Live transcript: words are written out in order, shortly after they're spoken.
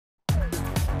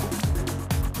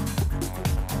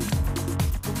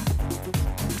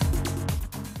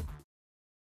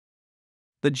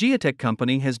The GEOTECH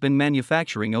company has been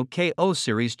manufacturing OKO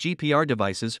series GPR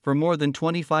devices for more than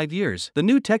 25 years. The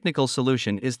new technical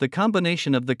solution is the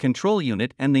combination of the control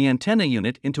unit and the antenna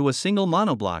unit into a single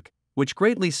monoblock, which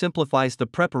greatly simplifies the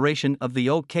preparation of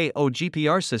the OKO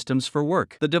GPR systems for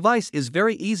work. The device is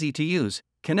very easy to use.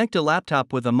 Connect a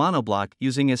laptop with a monoblock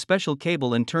using a special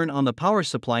cable and turn on the power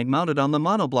supply mounted on the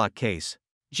monoblock case.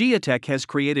 GEOTECH has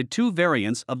created two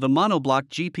variants of the monoblock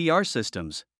GPR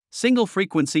systems: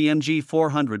 single-frequency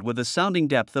MG400 with a sounding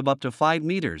depth of up to 5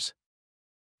 meters,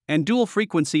 and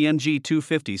dual-frequency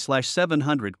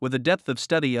MG250/700 with a depth of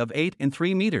study of 8 and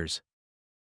 3 meters.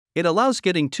 It allows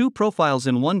getting two profiles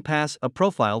in one pass: a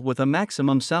profile with a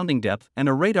maximum sounding depth and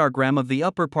a radargram of the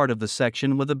upper part of the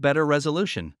section with a better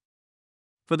resolution.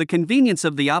 For the convenience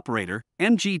of the operator,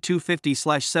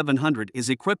 MG250/700 is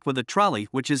equipped with a trolley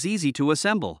which is easy to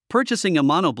assemble. Purchasing a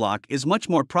monoblock is much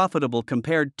more profitable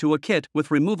compared to a kit with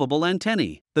removable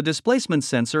antennae. The displacement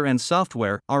sensor and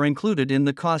software are included in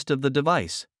the cost of the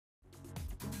device.